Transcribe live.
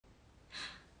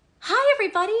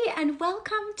everybody, and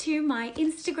welcome to my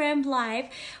Instagram live,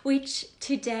 which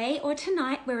today or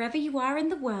tonight, wherever you are in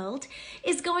the world,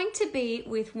 is going to be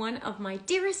with one of my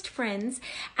dearest friends.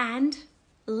 And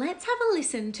let's have a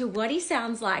listen to what he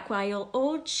sounds like while you're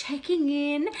all checking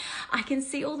in. I can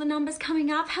see all the numbers coming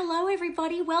up. Hello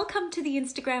everybody, welcome to the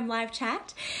Instagram live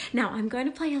chat. Now I'm going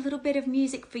to play a little bit of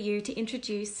music for you to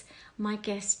introduce my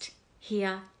guest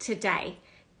here today.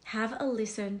 Have a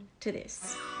listen to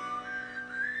this.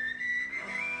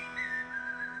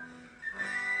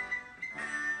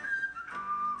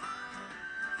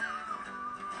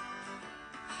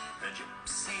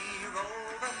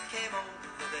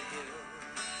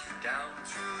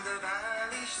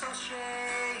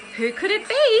 Who could it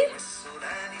be?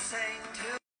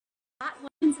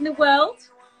 Ones in the world,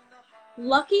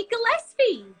 Lachy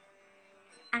Gillespie.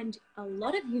 And a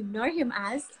lot of you know him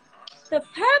as the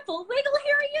Purple Wiggle.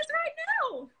 Here he is right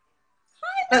now.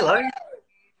 Hi, hello.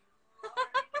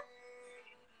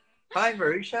 Hi,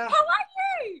 Mirusia. How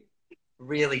are you?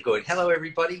 Really good. Hello,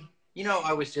 everybody. You know,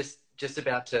 I was just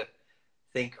about to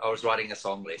think I was writing a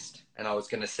song list and I was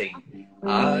going to sing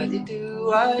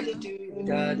ah-dee-doo, ah-dee-doo,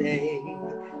 da-day,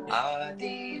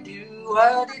 ah-dee-doo,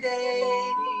 ah-dee-day.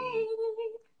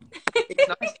 It's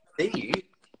nice to see you.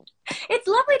 It's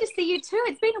lovely to see you too.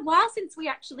 It's been a while since we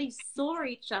actually saw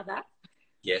each other.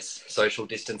 Yes, social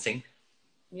distancing.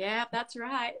 Yeah, that's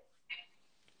right.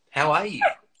 How are you?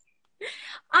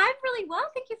 I'm really well,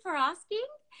 thank you for asking.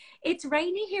 It's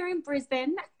rainy here in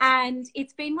Brisbane, and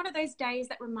it's been one of those days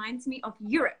that reminds me of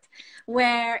Europe,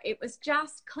 where it was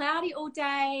just cloudy all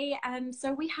day. And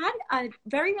so we had a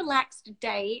very relaxed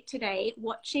day today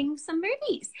watching some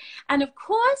movies. And of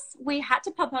course, we had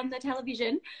to pop on the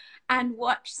television and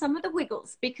watch some of the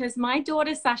Wiggles, because my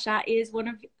daughter Sasha is one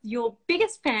of your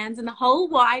biggest fans in the whole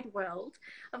wide world.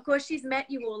 Of course, she's met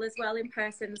you all as well in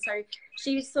person, so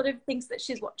she sort of thinks that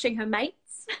she's watching her mates.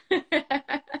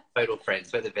 Total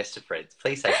friends. We're the best of friends.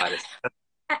 Please say hi to Sasha.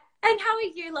 And how are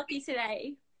you, Lachy,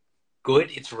 today? Good.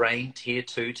 It's rained here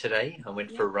too today. I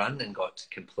went for a run and got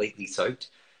completely soaked.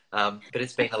 But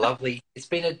it's been it's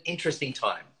been an interesting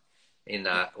time.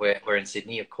 We're in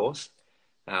Sydney, of course.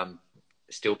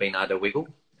 Still been able to wiggle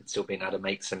and still been able to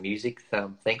make some music,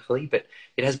 thankfully. But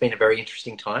it has been a very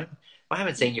interesting time. I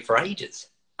haven't seen you for ages.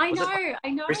 I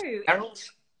know. Christmas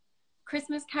carols?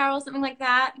 Christmas carols, something like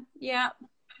that. Yeah.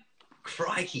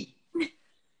 Crikey.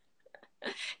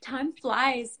 Time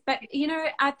flies. But, you know,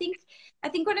 I think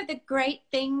one of the great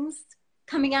things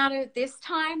coming out of this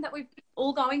time that we've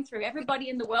all going through, everybody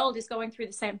in the world is going through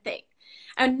the same thing.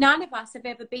 And none of us have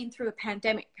ever been through a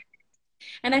pandemic.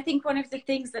 And I think one of the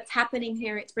things that's happening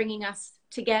here, it's bringing us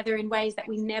together in ways that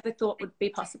we never thought would be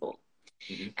possible.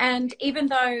 Mm-hmm. And even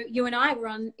though you and I were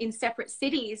in separate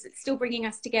cities, it's still bringing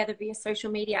us together via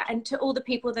social media. And to all the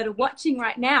people that are watching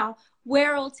right now,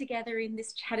 we're all together in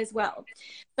this chat as well.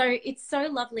 So it's so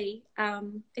lovely.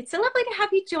 It's so lovely to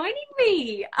have you joining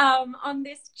me on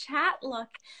this chat. Look,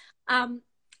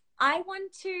 I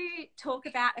want to talk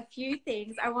about a few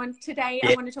things. I want to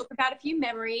talk about a few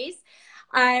memories.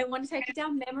 I want to take you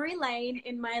down memory lane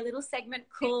in my little segment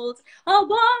called A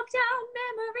Walk Down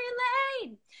Memory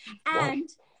Lane. And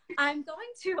I'm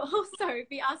going to also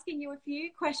be asking you a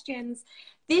few questions.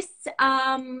 This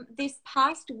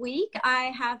past week,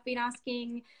 I have been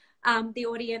asking the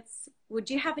audience, would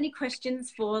you have any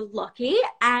questions for Lachy?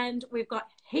 And we've got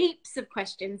heaps of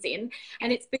questions in,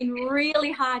 and it's been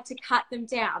really hard to cut them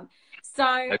down. So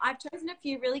I've chosen a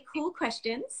few really cool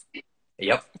questions.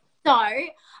 Yep. So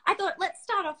I thought, let's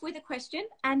start off with a question,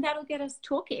 and that'll get us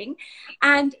talking.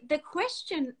 And the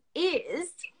question is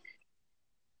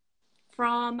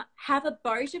from Have a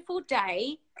Beautiful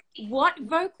Day. What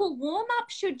vocal warm-up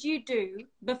should you do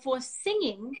before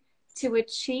singing to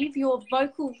achieve your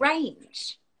vocal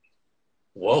range?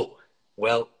 Whoa.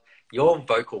 Well, your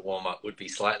vocal warm-up would be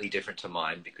slightly different to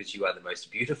mine because you are the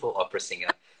most beautiful opera singer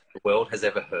the world has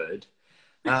ever heard.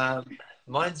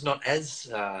 Mine's not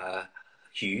as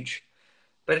huge,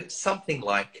 but it's something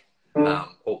like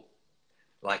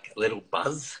like a little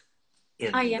buzz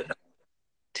in the note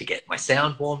to get my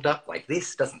sound warmed up. Like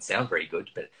this doesn't sound very good,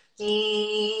 but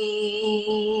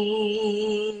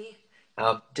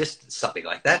just something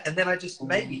like that. And then I just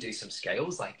maybe do some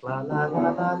scales like la la la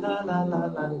la la la la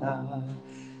la la.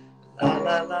 La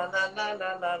la la la la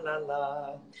la la la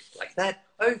la, like that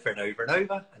over and over and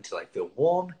over until I feel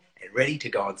warm and ready to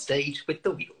go on stage with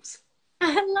the Wiggles.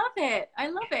 I love it. I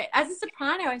love it. As a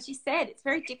soprano, as you said, it's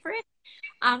very different.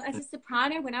 As a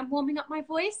soprano, when I'm warming up my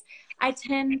voice, I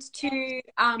tend to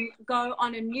go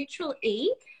on a neutral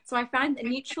E. So I find the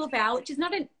neutral vowel, which is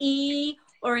not an E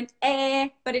or an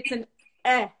but it's an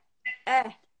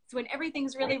when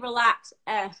everything's really relaxed.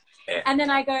 Yeah. And then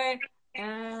I go, and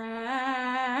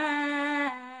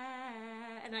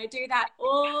I do that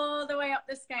all the way up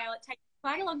the scale. It takes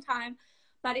quite a long time,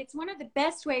 but it's one of the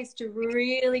best ways to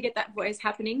really get that voice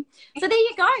happening. So there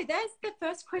you go. There's the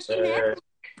first question there.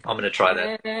 I'm going to try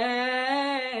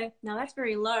that. Now that's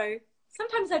very low.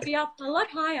 Sometimes I'd be up a lot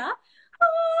higher.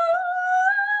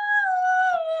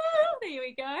 There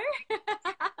we go.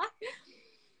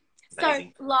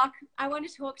 So, Locke, I want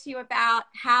to talk to you about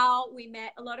how we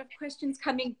met. A lot of questions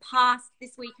coming past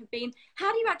this week have been,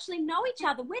 how do you actually know each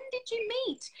other? When did you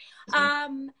meet?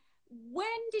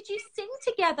 When did you sing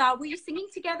together? Were you singing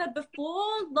together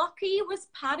before Lochy was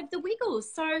part of the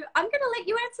Wiggles? So I'm going to let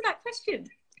you answer that question.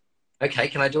 Okay,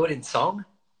 can I do it in song?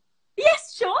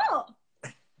 Yes, sure.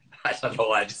 I don't know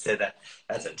why I just said that.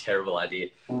 That's a terrible idea.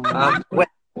 Well,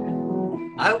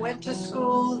 I went to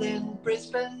school in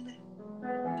Brisbane.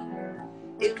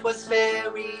 It was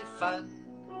very fun.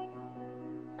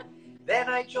 Then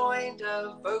I joined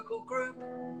a vocal group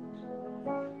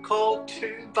called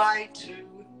 2 by 2.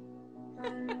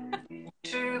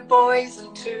 2 boys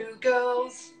and 2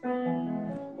 girls.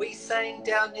 We sang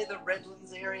down near the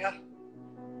Redlands area.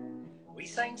 We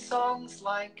sang songs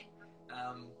like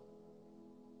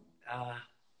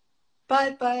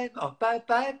bye bye, oh bye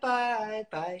bye bye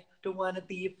bye, don't wanna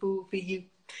be a fool for you,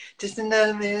 just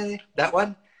another minute. That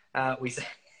one. We sang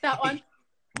that one.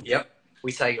 Yep.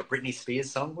 We sang a Britney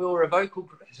Spears song. We were a vocal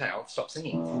group. I'll stop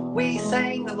singing. We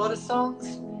sang a lot of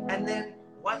songs, and then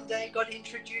one day got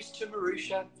introduced to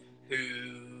Mirusia,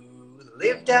 who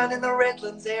lived down in the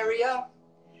Redlands area,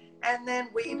 and then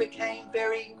we became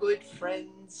very good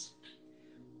friends.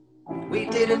 We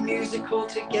did a musical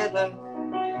together.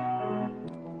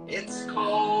 It's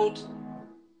called...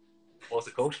 What's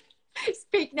it called?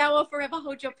 Speak Now or Forever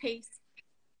Hold Your Peace.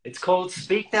 It's called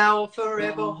Speak Now or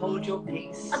Forever Hold Your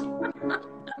Peace.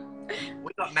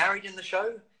 We got married in the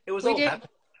show. It was all happening.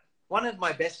 One of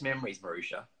my best memories,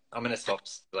 Mirusia. I'm going to stop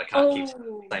so I can't keep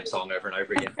the same song over and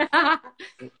over again.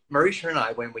 Mirusia and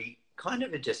I, when we kind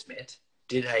of had just met,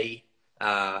 did a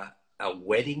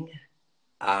wedding,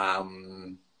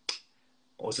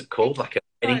 what was it called? Like a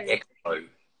wedding expo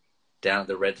down at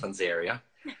the Redlands area.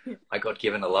 I got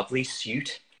given a lovely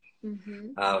suit.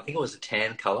 I think it was a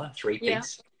tan colour, 3-piece. Yeah,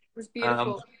 it was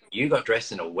beautiful. You got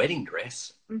dressed in a wedding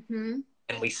dress. And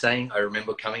we sang, I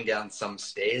remember coming down some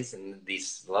stairs in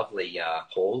this lovely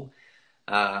hall,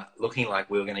 looking like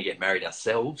we were going to get married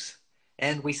ourselves.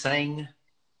 And we sang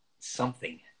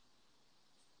something.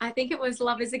 I think it was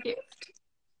Love is a Gift.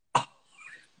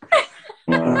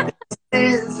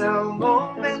 This is a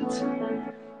moment.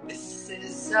 This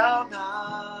is our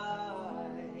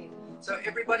night. So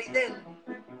everybody then,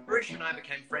 Mirusia and I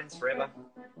became friends forever.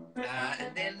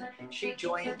 And then she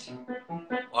joined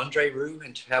André, Rieu,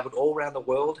 and travelled all around the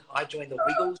world. I joined the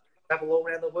Wiggles, travel all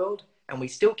around the world, and we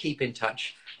still keep in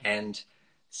touch and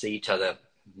see each other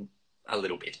a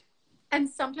little bit. And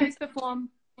sometimes perform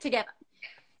together.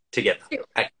 Together.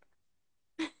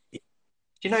 Do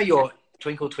you know your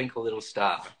Twinkle Twinkle Little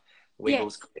Star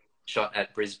Wiggles shot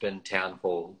at Brisbane Town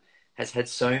Hall has had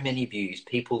so many views?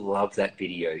 People love that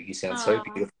video. You sound so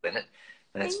beautiful in it,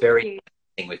 and it's very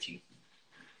interesting with you.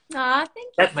 Thank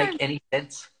you. That make any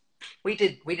sense? We've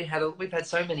had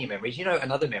so many memories. You know,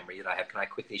 another memory that I have. Can I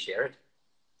quickly share it?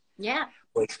 Yeah.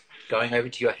 Was going over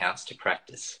to your house to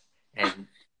practice and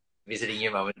visiting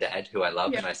your mum and dad, who I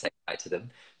love, and I say hi to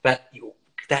them. But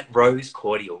that rose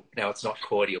cordial. Now it's not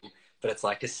cordial, but it's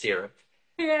like a syrup.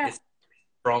 Yeah. It's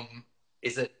from.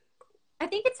 Is it? I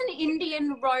think it's an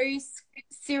Indian rose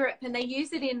syrup, and they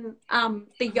use it in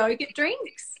the yogurt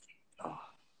drinks. Oh,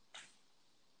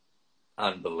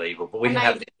 unbelievable. We didn't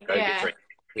have it in yogurt drink.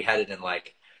 We had it in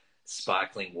like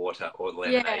sparkling water or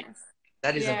lemonade. Yes.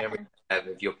 That is a memory I have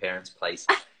of your parents' place.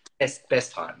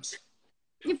 Best times.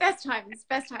 Your best times.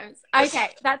 Okay,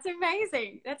 that's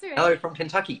amazing. Hello from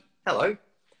Kentucky. Hello.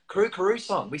 Karoo Karoo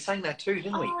song. We sang that too,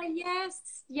 didn't we? Oh,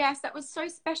 yes. That was so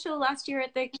special last year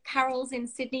at the Carols in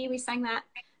Sydney. We sang that.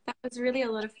 That was really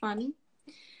a lot of fun.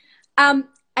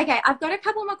 Okay, I've got a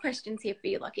couple more questions here for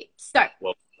you, Lochy. So,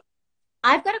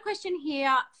 I've got a question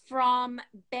here from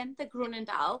Bentha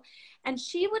Grunendal, and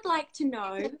she would like to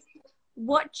know,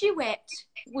 what duet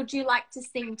would you like to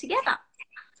sing together?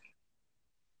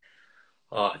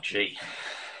 Oh, gee.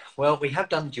 Well, we have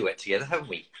done a duet together, haven't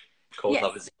we? Called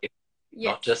Love is a Gift.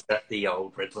 Yes. Not just at the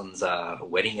old Redlands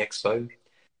Wedding Expo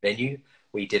venue.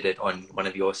 We did it on one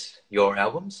of your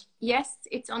albums. Yes,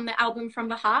 it's on the album From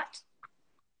the Heart.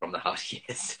 From the Heart,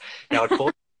 yes. Now,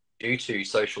 unfortunately, due to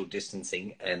social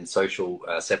distancing and social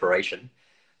separation,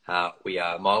 we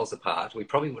are miles apart. We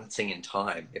probably wouldn't sing in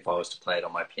time if I was to play it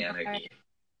on my piano here.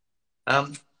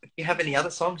 Do you have any other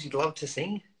songs you'd love to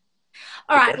sing?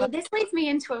 All right. Well, this leads me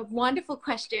into a wonderful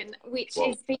question, which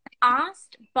is being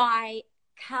asked by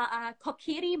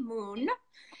Kokiri Moon.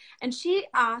 And she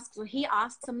asks, or he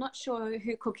asks, I'm not sure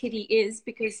who Kokiri is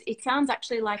because it sounds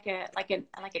actually like a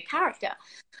character.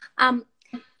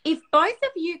 If both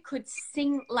of you could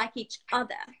sing like each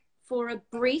other for a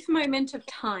brief moment of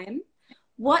time,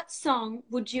 what song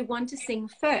would you want to sing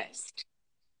first?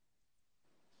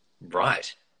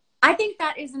 Right. I think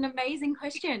that is an amazing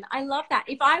question. I love that.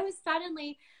 If I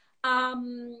suddenly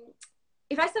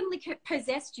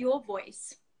possessed your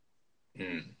voice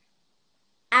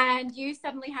and you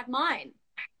suddenly had mine.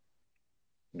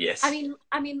 Yes. I mean,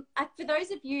 for those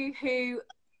of you who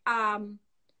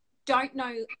don't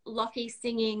know Lachy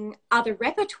singing other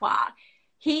repertoire,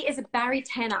 he is a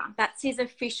baritone. That's his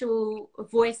official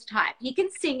voice type. He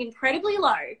can sing incredibly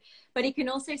low, but he can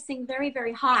also sing very,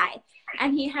 very high.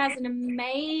 And he has an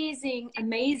amazing,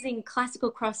 amazing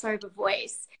classical crossover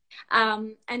voice.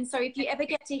 And so if you ever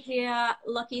get to hear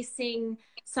Lachy sing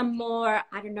some more,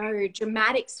 I don't know,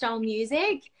 dramatic style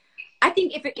music, I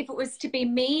think if it was to be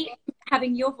me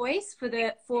having your voice for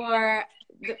the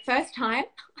first time,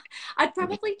 I'd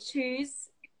probably choose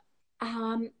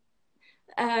from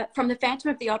the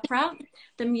Phantom of the Opera,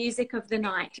 The Music of the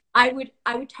Night. I would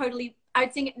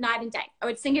sing it night and day. I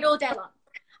would sing it all day long.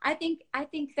 I think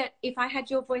that if I had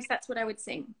your voice, that's what I would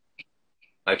sing.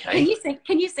 Okay.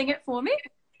 Can you sing it for me?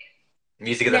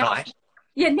 Music of the Night?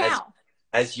 Yeah, now.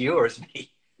 As you or as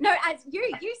me? No, as you.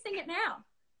 You sing it now.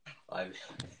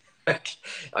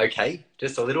 Okay,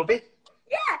 just a little bit?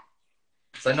 Yeah.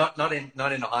 So not in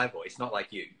a high voice, not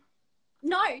like you.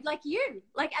 No, like you.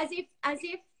 Like as if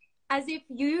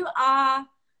you are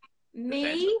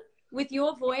me with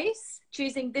your voice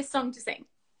choosing this song to sing.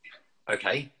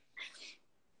 Okay.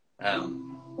 I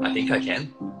think I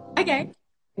can. Okay.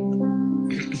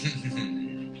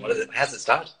 What is it? How's it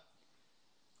start?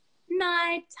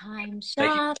 Nighttime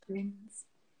sharpens.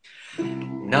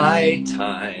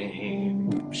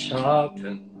 Nighttime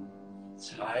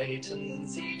sharpens,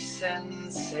 heightens each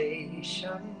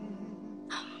sensation.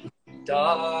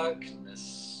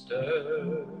 Darkness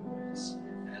stirs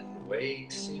and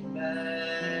wakes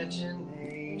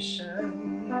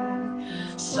imagination.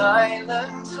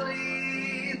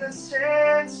 Silently the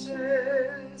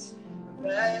senses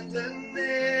abandon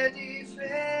their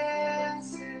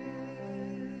defenses.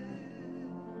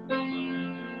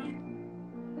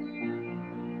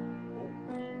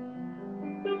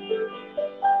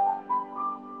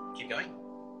 Keep going.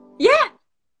 Yeah.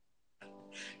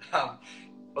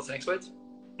 What's the next words?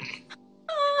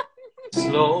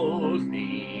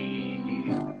 Slowly,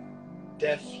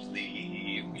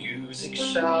 deftly, music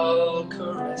shall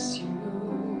caress you.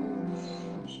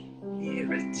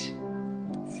 Hear it,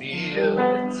 feel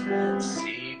it,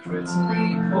 secrets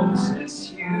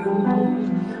repossess you.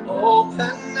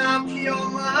 Open up your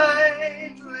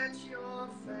mind, let your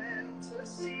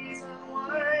fantasies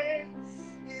unwind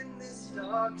in this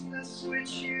darkness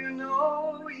which you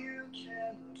know you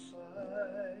cannot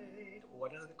fight.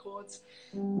 What are the chords?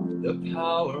 The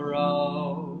power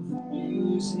of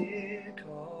music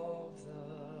of the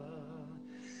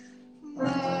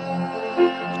Amazing!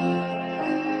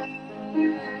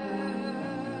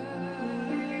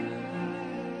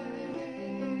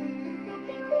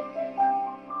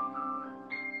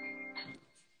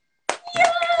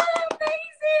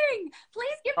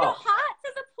 Please give your hearts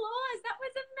as applause. That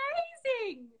was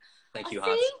amazing. Thank you,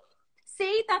 hearts.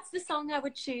 See, that's the song I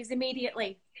would choose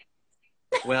immediately.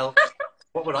 Well,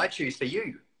 what would I choose for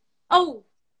you? Oh.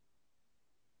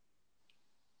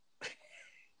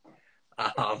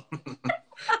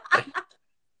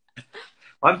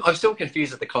 I'm still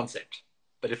confused at the concept.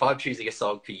 But if I'm choosing a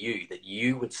song for you that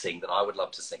you would sing, that I would love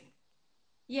to sing.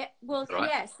 Yeah, well, right?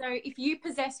 Yeah. So if you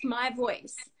possessed my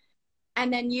voice,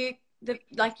 and then you were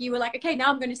like, okay,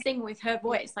 now I'm going to sing with her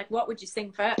voice. Like, what would you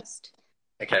sing first?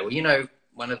 Okay, well, you know,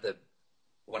 one of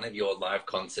your live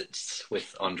concerts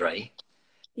with André.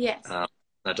 Yes. I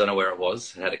don't know where it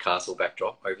was. It had a castle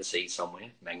backdrop overseas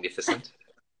somewhere. Magnificent.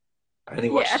 I only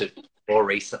watched it more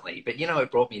recently, but you know, it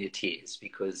brought me to tears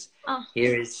because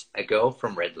here is a girl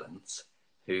from Redlands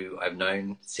who I've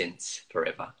known since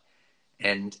forever,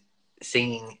 and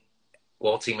singing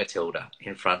Waltzing Matilda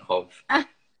in front of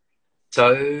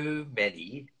so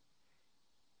many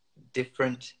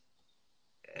different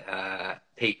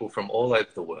people from all over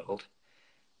the world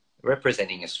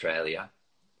representing Australia.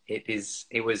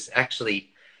 It was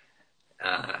actually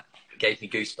gave me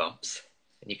goosebumps,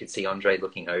 and you could see André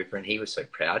looking over, and he was so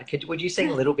proud. Would you sing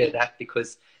a little bit of that,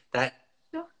 because that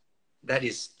Sure.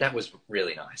 that was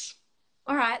really nice.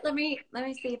 All right, let me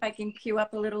see if I can cue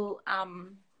up a little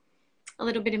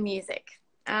bit of music.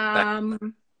 That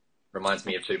reminds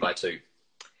me of 2 by 2.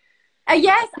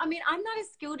 Yes, I mean, I'm not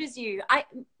as skilled as you.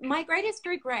 My greatest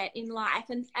regret in life,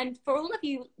 and for all of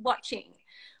you watching,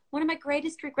 one of my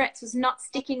greatest regrets was not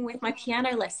sticking with my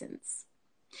piano lessons,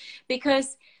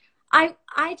 because I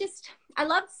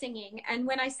loved singing, and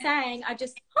when I sang, I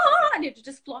needed to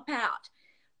just flop out.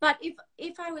 But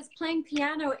if I was playing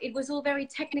piano, it was all very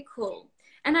technical,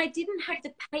 and I didn't have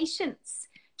the patience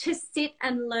to sit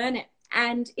and learn it.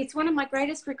 And it's one of my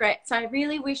greatest regrets. I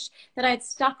really wish that I'd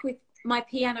stuck with my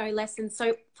piano lessons.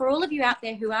 So for all of you out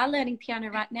there who are learning piano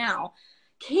right now,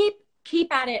 keep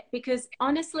at it, because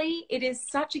honestly, it is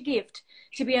such a gift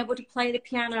to be able to play the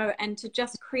piano and to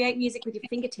just create music with your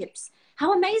fingertips.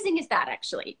 How amazing is that,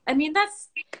 actually? I mean,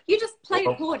 you just play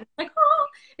a chord. It's like, oh,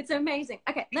 it's amazing.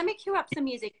 Okay, let me cue up some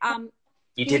music.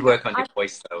 You did work on your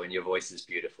voice, though, and your voice is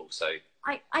beautiful. So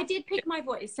I did pick my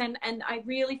voice, and I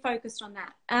really focused on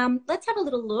that. Let's have a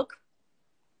little look.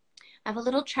 I have a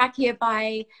little track here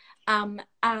by an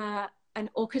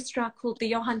orchestra called the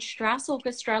Johann Strauss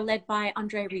Orchestra, led by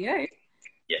André Rieu.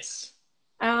 Yes.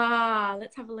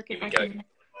 Let's have a look. Here we go.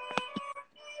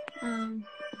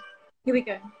 Here we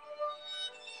go.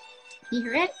 Can you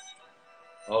hear it?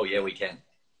 Oh, yeah, we can.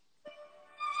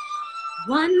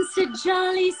 Once a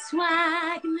jolly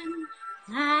swagman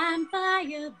climbed by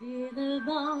a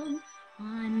billabong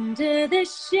under the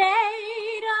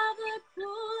shade of a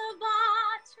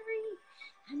coolabah tree,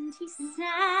 and he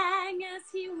sang as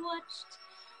he watched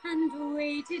and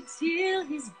waited till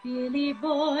his billy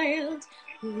boiled.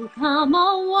 Oh, come a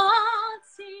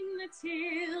waltzing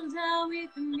Matilda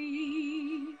with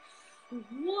me,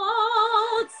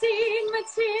 waltzing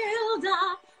Matilda,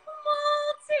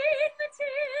 waltzing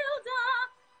Matilda,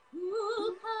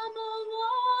 who'll come a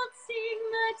waltzing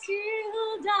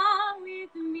Matilda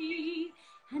with me.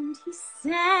 And he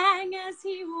sang as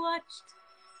he watched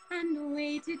and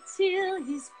waited till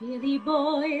his billy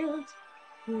boiled.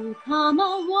 Who'll come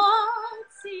a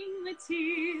waltzing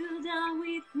Matilda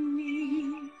with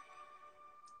me.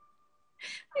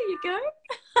 There you go.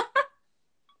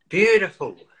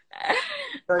 Beautiful.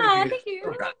 So Thank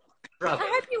you. Bravo. I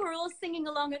hope you were all singing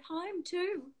along at home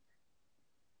too.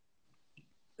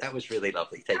 That was really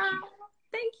lovely. Thank you.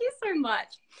 Thank you so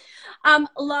much.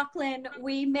 Lachlan,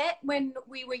 we met when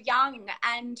we were young,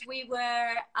 and we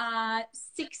were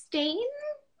 16.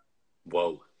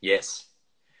 Whoa, yes.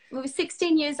 We were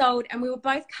 16 years old, and we were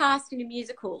both cast in a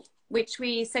musical, which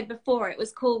we said before. It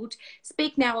was called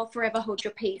Speak Now or Forever Hold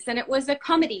Your Peace, and it was a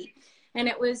comedy, and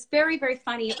it was very, very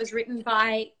funny. It was written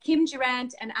by Kim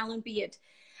Durant and Alan Beard.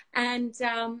 And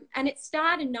it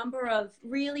starred a number of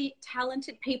really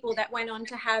talented people that went on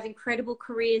to have incredible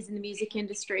careers in the music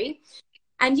industry.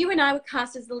 And you and I were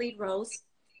cast as the lead roles.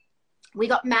 We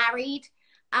got married,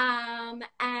 and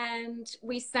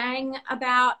we sang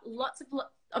about lots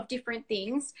of different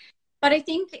things. But I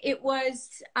think it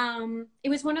was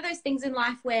one of those things in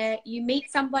life where you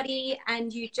meet somebody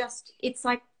and it's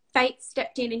like fate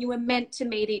stepped in, and you were meant to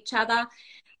meet each other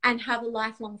and have a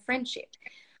lifelong friendship.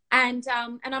 And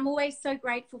I'm always so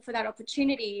grateful for that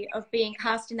opportunity of being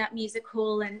cast in that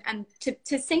musical, and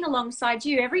to sing alongside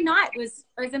you every night was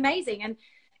amazing. And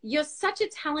you're such a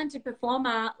talented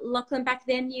performer, Lachlan. Back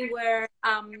then you were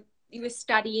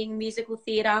studying musical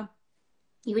theatre.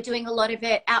 You were doing a lot of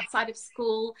it outside of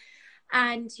school,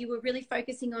 and you were really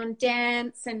focusing on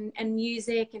dance and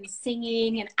music and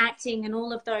singing and acting and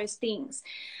all of those things.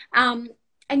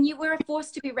 And you were a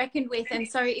force to be reckoned with. And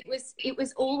so it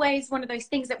was always one of those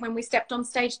things that when we stepped on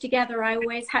stage together, I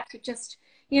always had to just,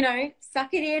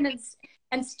 suck it in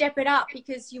and step it up,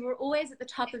 because you were always at the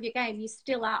top of your game. You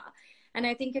still are. And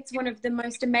I think it's one of the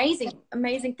most amazing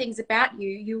things about you.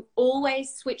 You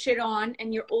always switch it on,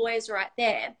 and you're always right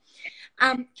there.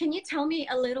 Can you tell me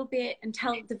a little bit, and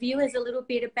tell the viewers a little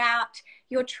bit about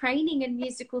your training in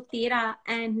musical theatre,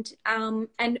 and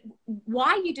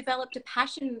why you developed a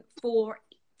passion for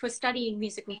studying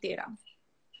musical theatre?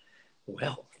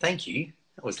 Well, thank you.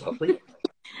 That was lovely.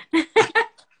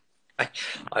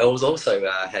 I was also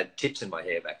had tips in my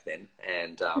hair back then,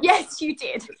 and yes, you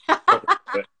did.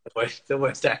 the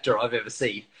worst actor I've ever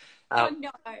seen. Oh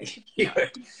no!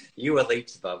 You were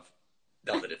leaps above.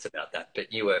 Not that it's about that,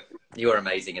 but you were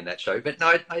amazing in that show. But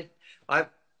no, I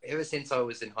ever since I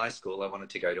was in high school, I wanted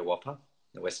to go to WAPA,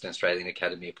 the Western Australian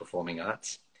Academy of Performing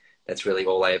Arts. That's really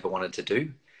all I ever wanted to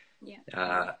do.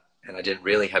 Yeah. And I didn't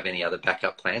really have any other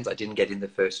backup plans. I didn't get in the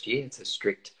first year. It's a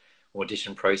strict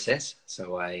audition process.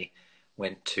 So I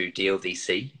went to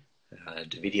DLDC,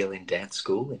 Davidian Dance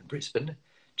School in Brisbane,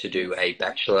 to do a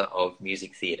Bachelor of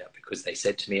Music Theatre, because they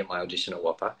said to me at my audition at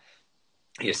Whopper,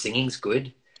 your singing's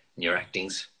good and your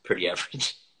acting's pretty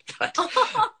average, but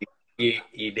you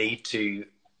need to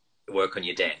work on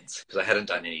your dance. Because I hadn't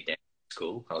done any dance in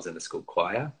school. I was in the school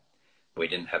choir. We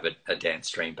didn't have a dance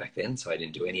stream back then, so I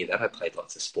didn't do any of that. I played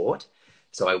lots of sport.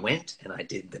 So I went and I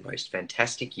did the most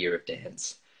fantastic year of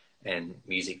dance and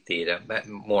music theatre,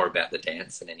 more about the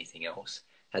dance than anything else.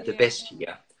 Had the best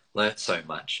year, learnt so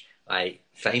much. I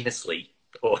famously,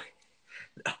 or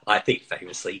I think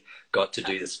famously, got to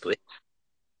do the split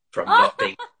from not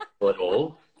being at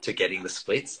all to getting the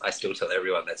splits. I still tell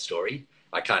everyone that story.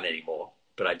 I can't anymore,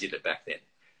 but I did it back then.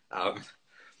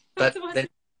 But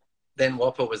then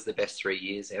Whopper was the best 3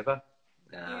 years ever.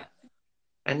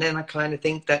 And then I kind of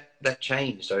think that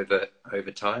changed over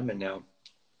time, and now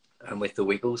I'm with the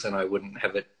Wiggles, and I wouldn't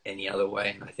have it any other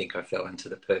way. And I think I fell into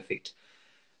the perfect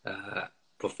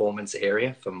performance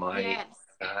area for my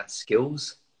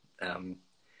skills.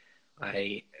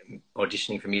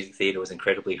 Auditioning for music theatre was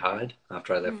incredibly hard.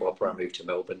 After I left Whopper, I moved to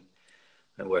Melbourne.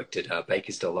 I worked at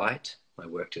Baker's Delight. I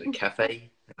worked at a cafe.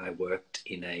 I worked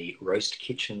in a roast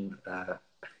kitchen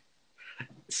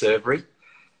servery.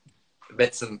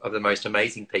 Met some of the most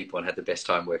amazing people and had the best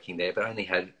time working there, but I only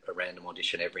had a random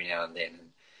audition every now and then.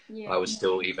 And I was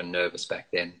still even nervous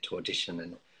back then to audition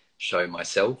and show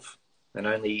myself. And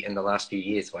only in the last few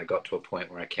years have I got to a point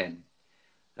where I can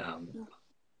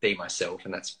be myself.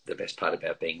 And that's the best part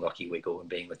about being Lachy Wiggle and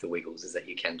being with the Wiggles, is that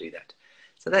you can do that.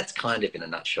 So that's kind of in a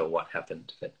nutshell what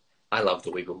happened. But I love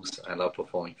the Wiggles. I love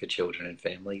performing for children and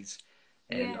families.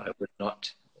 And I would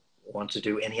not want to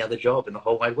do any other job in the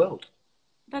whole wide world.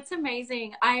 That's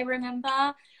amazing. I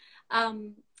remember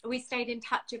we stayed in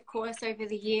touch, of course, over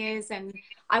the years, and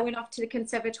I went off to the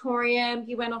conservatorium.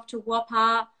 You went off to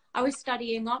Whopper. I was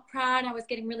studying opera, and I was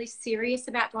getting really serious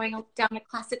about going down a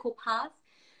classical path.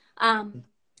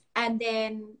 And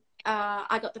then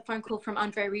I got the phone call from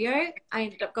André Rieu. I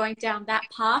ended up going down that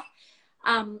path,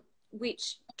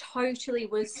 which totally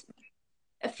was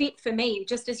a fit for me.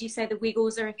 Just as you say, the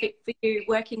Wiggles are a fit for you,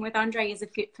 working with André is a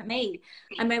fit for me.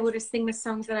 I'm able to sing the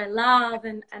songs that I love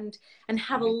and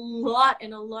have a lot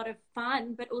of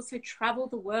fun, but also travel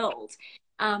the world.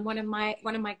 One of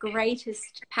my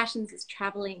greatest passions is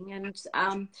traveling, and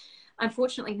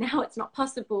unfortunately now it's not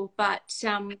possible, but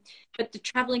the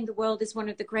traveling the world is one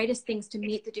of the greatest things to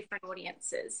meet the different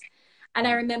audiences. And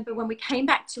I remember when we came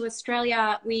back to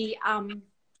Australia,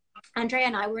 Andrea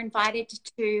and I were invited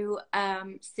to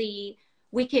see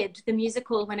Wicked, the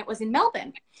musical, when it was in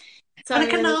Melbourne. So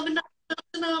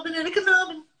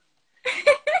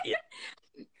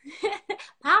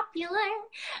popular.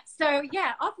 So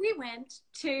yeah, off we went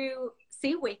to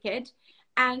see Wicked,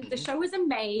 and the show was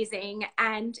amazing,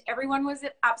 and everyone was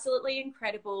absolutely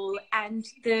incredible. And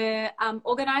the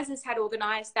organisers had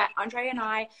organised that Andrea and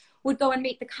I would go and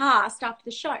meet the cast after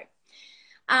the show.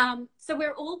 So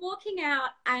we're all walking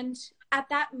out, and at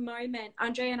that moment,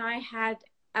 André and I had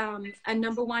a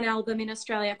 #1 album in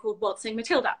Australia called Waltzing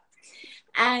Matilda.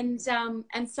 And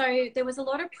so there was a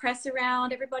lot of press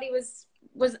around, everybody was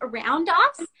around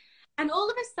us. And all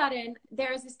of a sudden,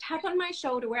 there is this tap on my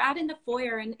shoulder. We're out in the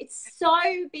foyer, and it's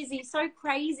so busy, so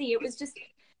crazy. It was just,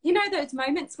 you know, those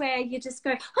moments where you just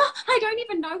go, oh, I don't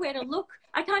even know where to look.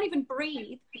 I can't even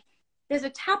breathe. There's a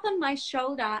tap on my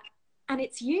shoulder, and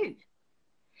it's you.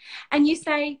 And you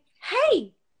say,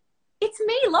 hey, it's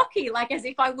me, Lachy, like as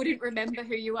if I wouldn't remember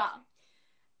who you are.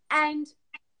 And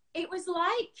it was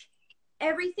like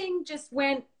everything just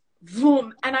went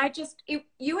boom. And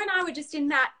you and I were just in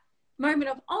that moment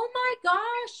of, oh my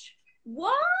gosh,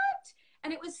 what?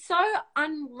 And it was so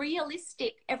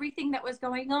unrealistic, everything that was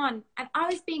going on. And I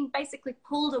was being basically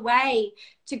pulled away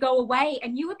to go away,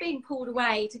 and you were being pulled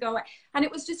away to go away. And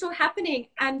it was just all happening.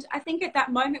 And I think at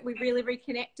that moment we really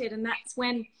reconnected, and that's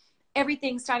when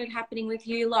everything started happening with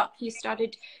you, Locke. You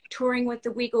started touring with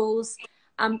the Wiggles.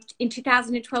 In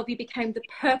 2012, you became the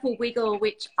Purple Wiggle,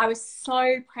 which I was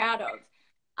so proud of.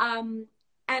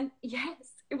 And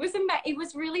yes, it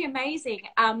was really amazing.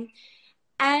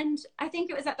 And I think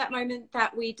it was at that moment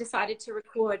that we decided to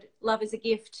record Love is a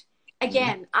Gift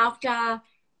again. After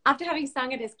having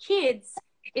sung it as kids,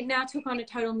 it now took on a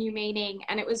total new meaning,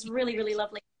 and it was really, really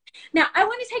lovely. Now, I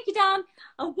want to take you down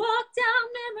a walk down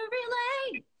memory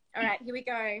lane. All right, here we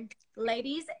go.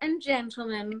 Ladies and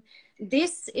gentlemen,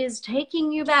 this is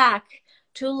taking you back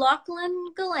to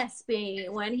Lachy Gillespie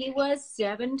when he was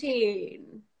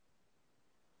 17.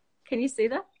 Can you see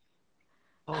that?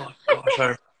 Oh, gosh, I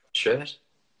remember the shirt.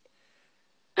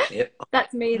 Yep.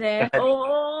 That's me there.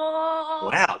 Oh.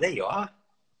 Wow, there you are.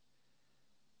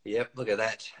 Yep, look at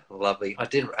that. Lovely. I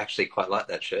did actually quite like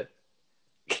that shirt.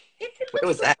 Where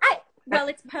was that? Well,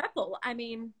 it's purple. I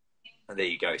mean, Oh, there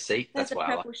you go. See, there's that's a why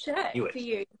purple shirt knew it. for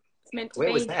you. It's meant to Where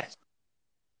be. was that?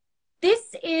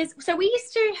 This is, so we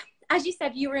used to, as you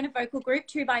said, you were in a vocal group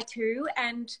 2x2,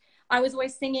 and I was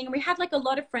always singing. And we had like a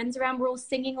lot of friends around. We're all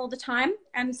singing all the time.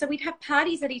 And so we'd have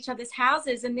parties at each other's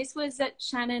houses. And this was at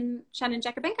Shannon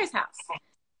Jacobenko's house.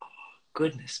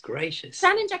 Goodness gracious.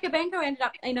 Shannon Jacobenko ended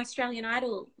up in Australian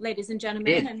Idol, ladies and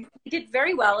gentlemen, and he did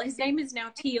very well. His name is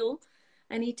now Teal,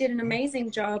 and he did an amazing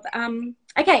job.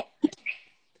 Okay,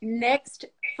 next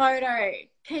photo.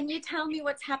 Can you tell me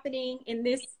what's happening in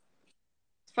this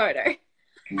photo?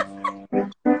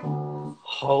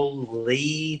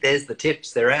 Holy, there's the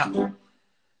tips. They're out.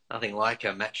 Nothing like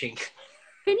a matching.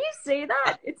 Can you see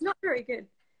that? It's not very good.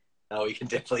 Oh, you can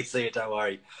definitely see it. Don't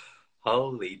worry.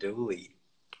 Holy dooly.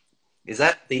 Is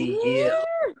that the year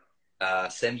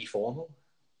semi-formal?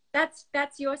 That's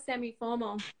your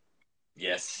semi-formal.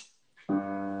 Yes.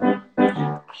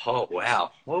 Oh,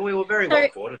 wow. Well, we were very well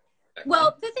quartered.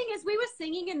 Well, the thing is, we were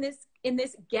singing in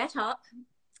this get-up,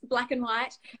 black and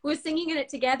white. We were singing in it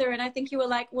together, and I think you were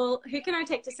like, well, who can I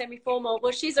take to semi-formal?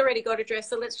 Well, she's already got a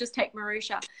dress, so let's just take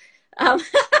Mirusia. So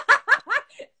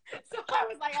I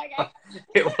was like, okay.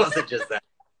 It wasn't just that.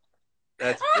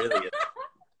 That's brilliant.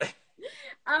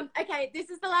 Okay, this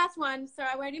is the last one, so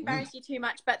I won't embarrass you too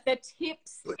much, but the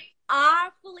tips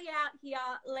are fully out here,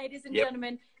 ladies and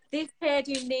gentlemen. This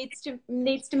hairdo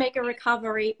needs to make a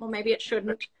recovery, or maybe it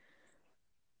shouldn't.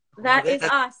 That is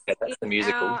us. That's the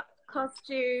musical. Our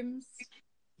costumes.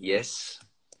 Yes,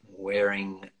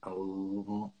 wearing a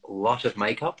lot of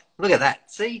makeup. Look at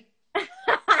that. See?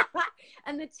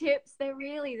 And the tips, they're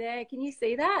really there. Can you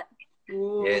see that?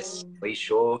 Ooh. Yes, we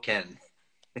sure can.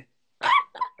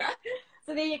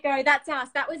 So there you go. That's us.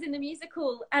 That was in the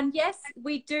musical. And yes,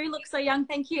 we do look so young.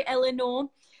 Thank you, Eleanor.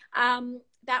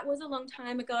 That was a long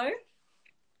time ago.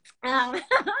 All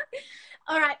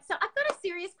right. So I've got a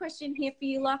serious question here for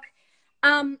you, Locke.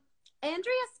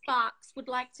 Andrea Sparks would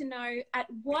like to know, at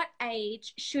what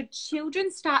age should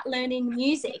children start learning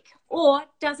music, or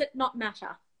does it not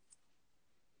matter?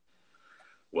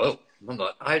 Well,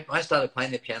 I started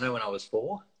playing the piano when I was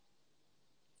 4.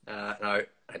 No,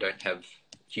 I don't have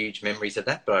huge memories of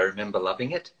that, but I remember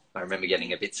loving it. I remember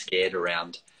getting a bit scared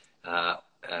around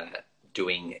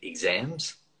doing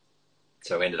exams.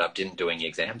 So I ended up didn't doing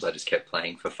exams. I just kept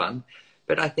playing for fun.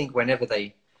 But I think whenever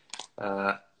they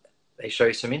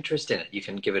show some interest in it, you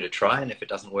can give it a try. And if it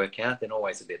doesn't work out, then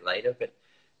always a bit later. But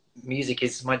music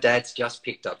is, my dad's just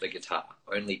picked up the guitar,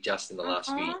 only just in the last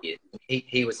few years.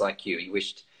 He was like you. He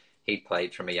wished he'd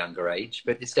played from a younger age,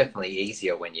 but it's definitely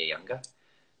easier when you're younger.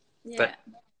 Yeah. But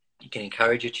you can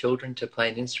encourage your children to play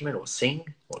an instrument or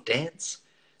sing or dance,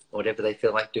 or whatever they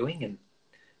feel like doing. And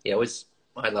yeah,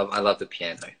 I love the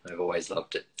piano. I've always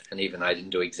loved it. And even though I didn't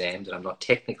do exams and I'm not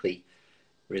technically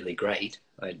really great,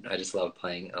 I just love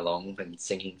playing along and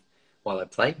singing while I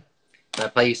play. Can I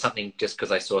play you something just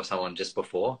because I saw someone just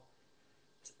before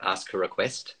ask a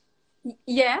request?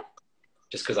 Yeah.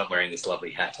 Just because I'm wearing this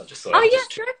lovely hat, I just thought. Oh, yeah,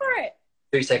 go for it.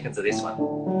 2 seconds of this one.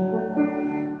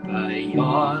 By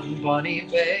yon bonny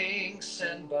banks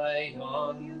and by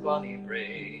yon bonny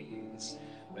braes,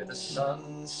 where the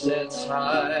sun sets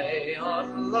high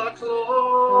on Loch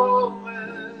Lomond,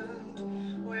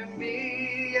 where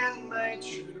me and my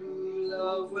true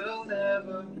love will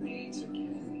never meet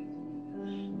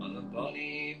again, on the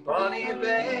bonny, bonny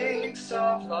banks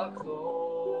of Loch Lomond.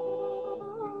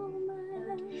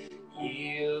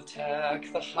 He'll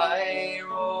take the high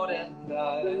road and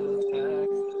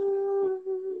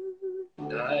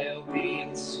I'll be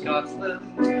in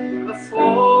Scotland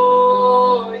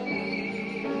before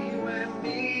ye, where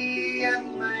me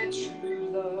and my true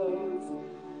love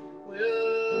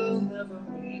will never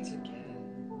meet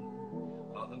again,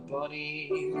 on the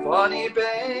bonny, bonny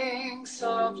banks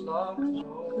of Loch Lomond.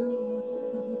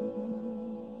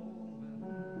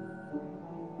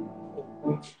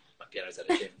 My piano's out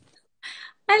of tune.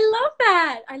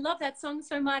 I love that song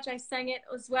so much. I sang it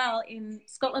as well in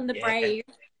Scotland the Brave.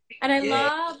 And I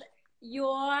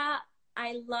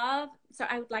so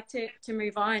I would like to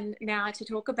move on now to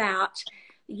talk about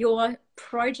your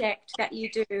project that you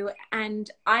do.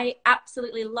 And I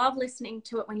absolutely love listening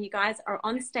to it when you guys are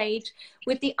on stage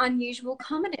with the Unusual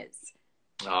Commoners.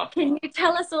 Oh. Can you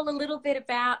tell us all a little bit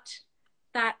about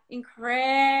that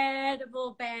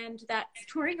incredible band that's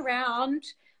touring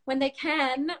around when they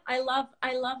can? I love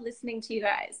listening to you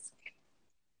guys.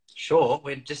 Sure.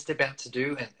 We're just about to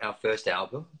do our first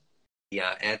album.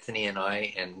 Anthony and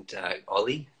I and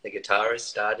Ollie, the guitarist,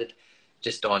 started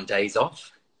just on days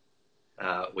off.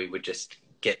 We would just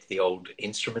get the old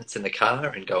instruments in the car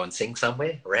and go and sing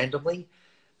somewhere randomly.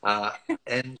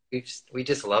 And we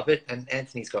just love it. And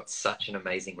Anthony's got such an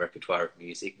amazing repertoire of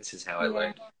music. This is how I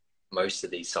learned most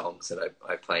of these songs that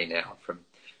I play now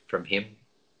from him.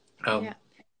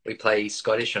 We play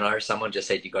Scottish and Irish. Someone just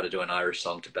said you got to do an Irish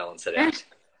song to balance it out.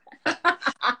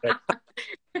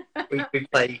 we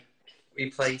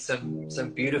play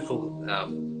some beautiful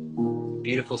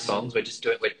songs. We're just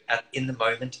we're in the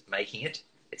moment making it.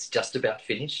 It's just about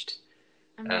finished.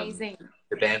 Amazing.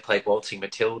 The band played Waltzing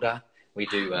Matilda. We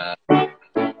do I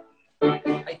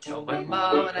tell my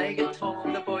mom when I get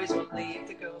home the boys will leave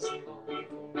the girls alone.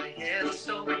 My hair is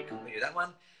so wet. We do that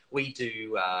one. We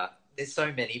do there's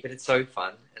so many, but it's so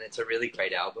fun, and it's a really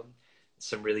great album.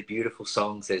 Some really beautiful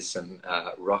songs. There's some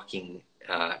rocking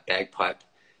bagpipe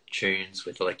tunes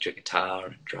with electric guitar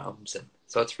and drums, and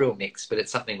so it's real mix, but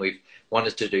it's something we've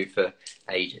wanted to do for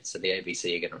ages. So the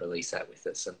ABC are going to release that with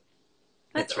us, and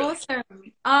that's really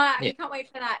awesome. I can't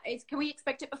wait for that. Can we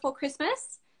expect it before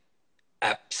Christmas?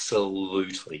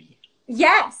 Absolutely.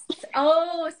 Yes.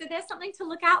 Oh, so there's something to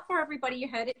look out for, everybody. You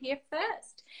heard it here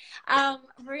first.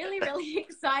 Really, really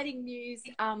exciting news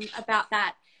about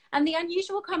that. And the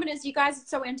Unusual Commoners, you guys are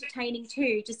so entertaining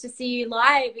too. Just to see you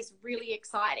live is really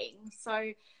exciting.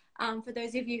 So for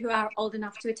those of you who are old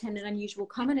enough to attend an Unusual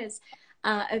Commoners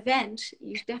event,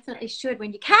 you definitely should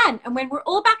when you can. And when we're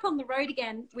all back on the road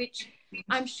again, which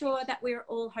I'm sure that we're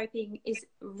all hoping is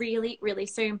really, really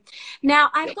soon. Now,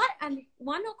 I've got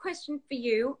one more question for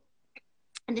you.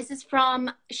 And this is from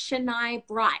Shania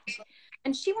Bright.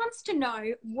 And she wants to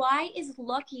know, why is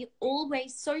Lachy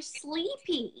always so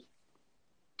sleepy?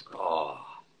 Oh,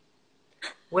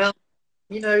 well,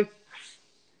 you know,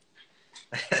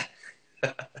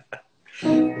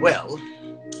 well,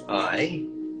 I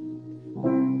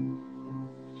didn't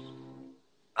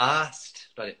ask,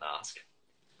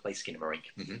 play Skinnamarink.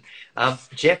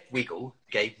 Jeff Wiggle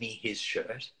gave me his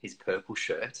shirt, his purple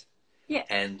shirt. Yeah.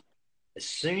 And as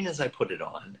soon as I put it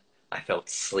on, I felt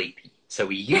sleepy. So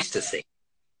we used to sing,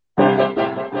 wake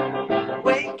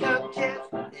up,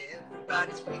 Jeff,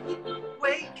 everybody's waking.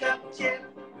 Wake up, Jeff,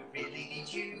 we really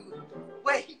need you.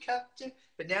 Wake up, Jeff.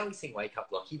 But now we sing Wake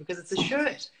Up, Lachy, because it's a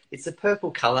shirt. It's a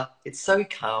purple colour. It's so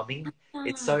calming.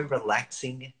 It's so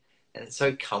relaxing. And it's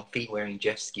so comfy wearing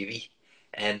Jeff's skivvy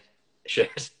and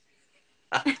shirt.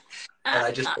 And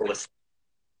I just fall asleep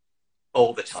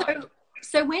all the time.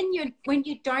 So when you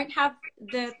don't have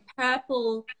the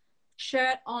purple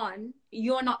shirt on,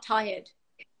 you're not tired?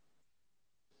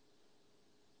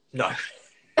 No.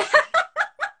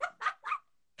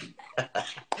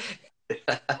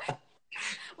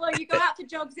 Well, you go out for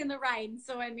jogs in the rain,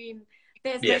 so I mean,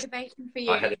 there's motivation for you.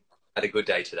 I had a good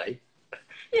day today.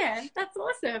 Yeah, that's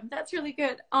awesome. That's really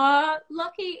good.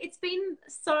 Lachy, it's been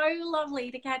so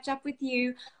lovely to catch up with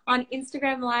you on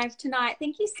Instagram Live tonight.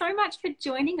 Thank you so much for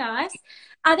joining us.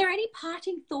 Are there any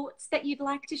parting thoughts that you'd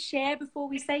like to share before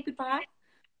we say goodbye?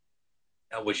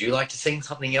 Would you like to sing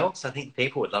something else? I think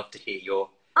people would love to hear your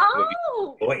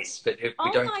voice, but if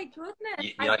we don't, my goodness.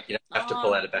 You don't have to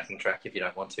pull out a backing track if you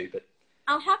don't want to. But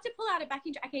I'll have to pull out a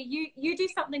backing track. Okay, you do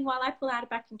something while I pull out a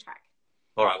backing track.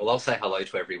 All right. Well, I'll say hello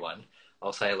to everyone.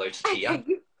 I'll say hello to Tia.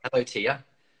 Hello, Tia.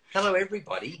 Hello,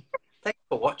 everybody. Thanks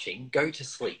for watching. Go to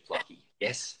sleep, Lachy.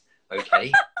 Yes.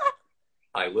 Okay.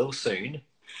 I will soon.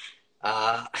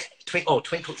 Twinkle.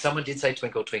 Someone did say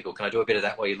twinkle, twinkle. Can I do a bit of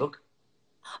that while you look?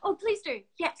 Oh, please do.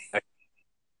 Yes. Okay.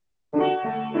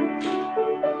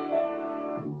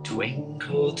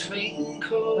 Twinkle,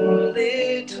 twinkle,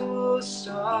 little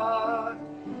star,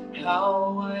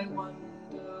 how I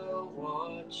wonder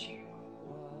what you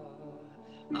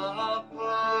are up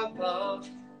above.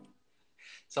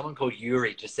 Someone called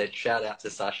Yuri just said, shout out to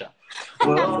Sasha.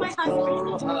 That's my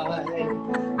husband. So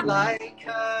high, like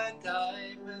a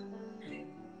diamond in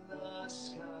the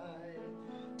sky.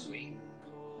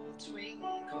 Twinkle,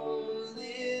 twinkle,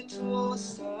 little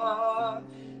star,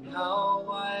 how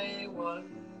I wonder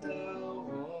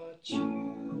what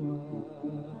you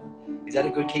are. Is that a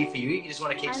good key for you? You just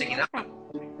want to keep singing that?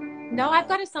 No, I've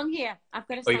got a song here. I've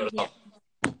got a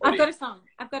song.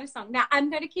 Now, I'm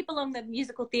going to keep along the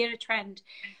musical theatre trend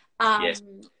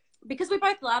because we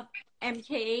both love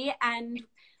MT and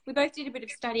we both did a bit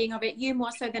of studying of it, you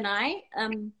more so than I.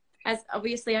 As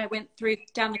obviously I went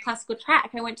down the classical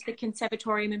track. I went to the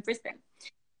Conservatorium in Brisbane.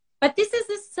 But this is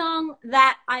a song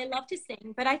that I love to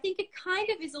sing, but I think it kind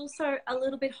of is also a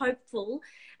little bit hopeful.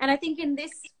 And I think in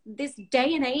this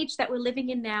day and age that we're living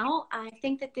in now, I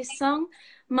think that this song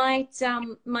might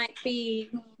be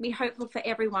hopeful for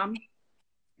everyone.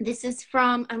 This is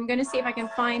from, I'm going to see if I can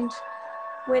find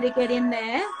where to get in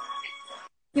there.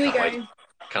 Here we go.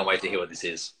 Can't wait to hear what this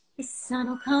is. The sun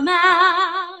will come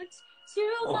out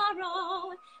Oh,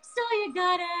 tomorrow. So you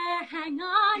gotta hang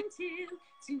on to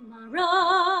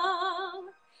tomorrow.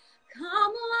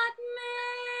 Come what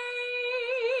may,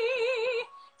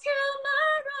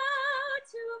 tomorrow,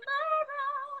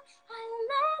 tomorrow, I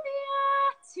love you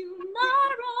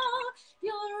tomorrow.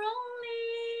 You're only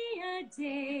a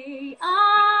day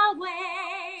away.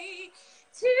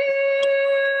 Tomorrow,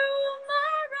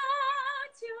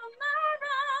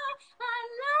 tomorrow, I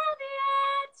love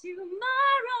you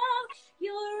tomorrow.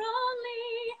 You're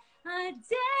only a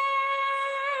day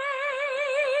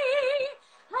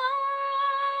away.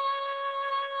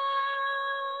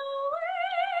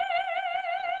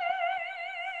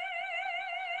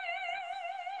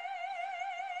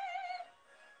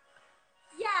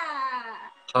 Yeah.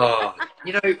 oh,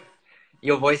 you know,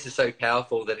 your voice is so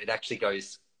powerful that it actually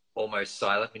goes almost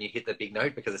silent when you hit the big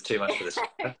note because it's too much for the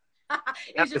speaker.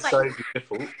 It That was was just so like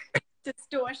beautiful.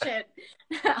 distortion.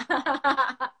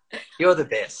 You're the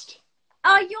best.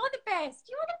 Oh, you're the best.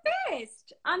 You're the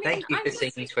best. I mean, Thank you I'm for just.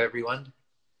 singing to everyone.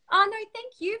 Oh, no,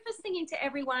 thank you for singing to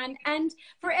everyone. And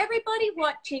for everybody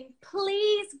watching,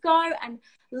 please go and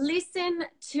listen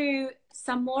to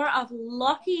some more of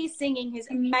Lachy singing his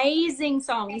amazing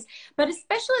songs, but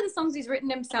especially the songs he's written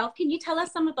himself. Can you tell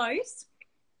us some of those?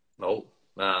 Oh,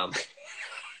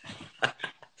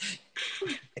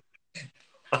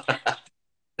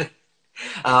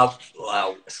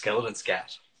 wow, Skeleton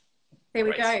Scat. There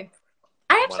we Great. go.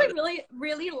 I One of actually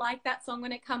really like that song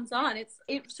when it comes on.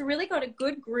 It's really got a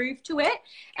good groove to it,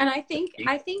 and I think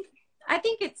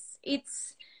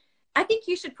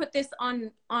you should put this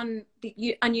on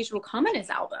the Unusual Commoners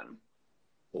album.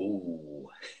 Ooh,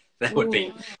 that would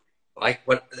be like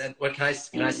what?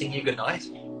 Can I sing you goodnight?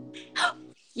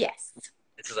 Yes.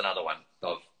 This is another one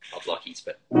of Lachy's,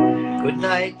 but good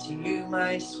night to you,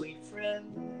 my sweet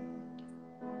friend.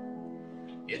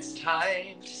 It's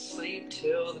time to sleep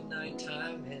till the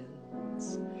nighttime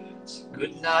ends. So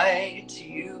good night to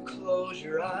you, close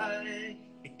your eyes.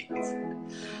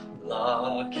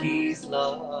 Lachy's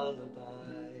lullaby.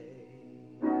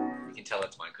 You can tell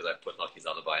that's mine because I put Lachy's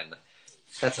lullaby in there.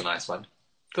 That's a nice one.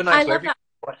 Good night I to love everyone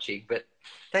that. watching, but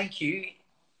thank you.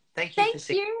 Thank you Thank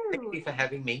you. Thank you for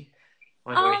having me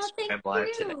on your Oh, thank Instagram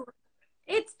Live today. you.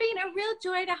 It's been a real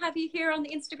joy to have you here on the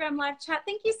Instagram live chat.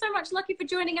 Thank you so much, Lachy, for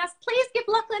joining us. Please give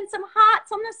Lachlan some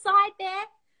hearts on the side there.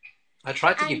 I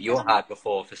tried to give you a heart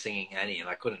before for singing Annie, and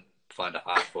I couldn't find a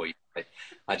heart for you.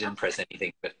 I didn't press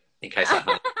anything, but in case I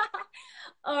hung.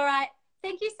 All right.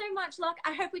 Thank you so much, Lach.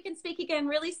 I hope we can speak again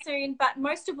really soon, but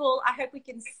most of all, I hope we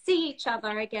can see each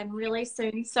other again really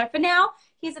soon. So for now,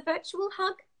 here's a virtual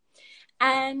hug,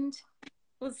 and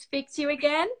we'll speak to you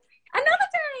again another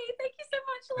day. Thank you so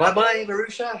much, Lach. Bye-bye,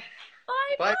 Mirusia.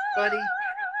 Bye, Bye, everybody.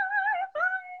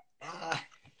 Bye. Bye.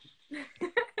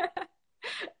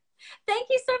 Thank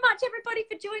you so much, everybody,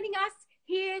 for joining us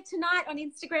here tonight on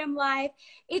Instagram Live.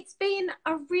 It's been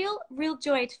a real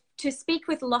joy to speak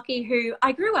with Lachy, who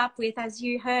I grew up with, as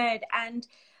you heard, and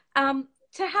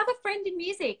to have a friend in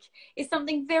music is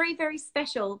something very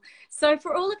special. So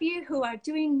for all of you who are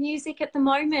doing music at the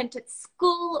moment at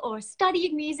school or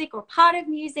studying music or part of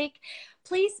music,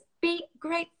 please be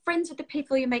great friends with the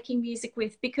people you're making music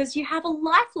with, because you have a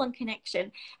lifelong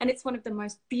connection, and it's one of the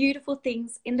most beautiful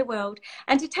things in the world.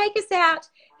 And to take us out,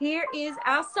 here is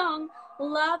our song,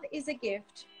 Love is a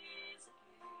Gift.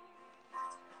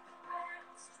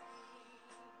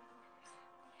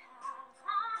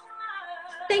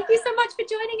 Thank you so much for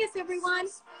joining us, everyone.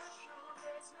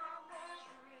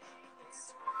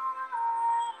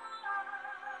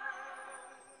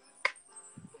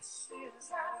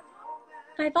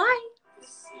 Bye-bye.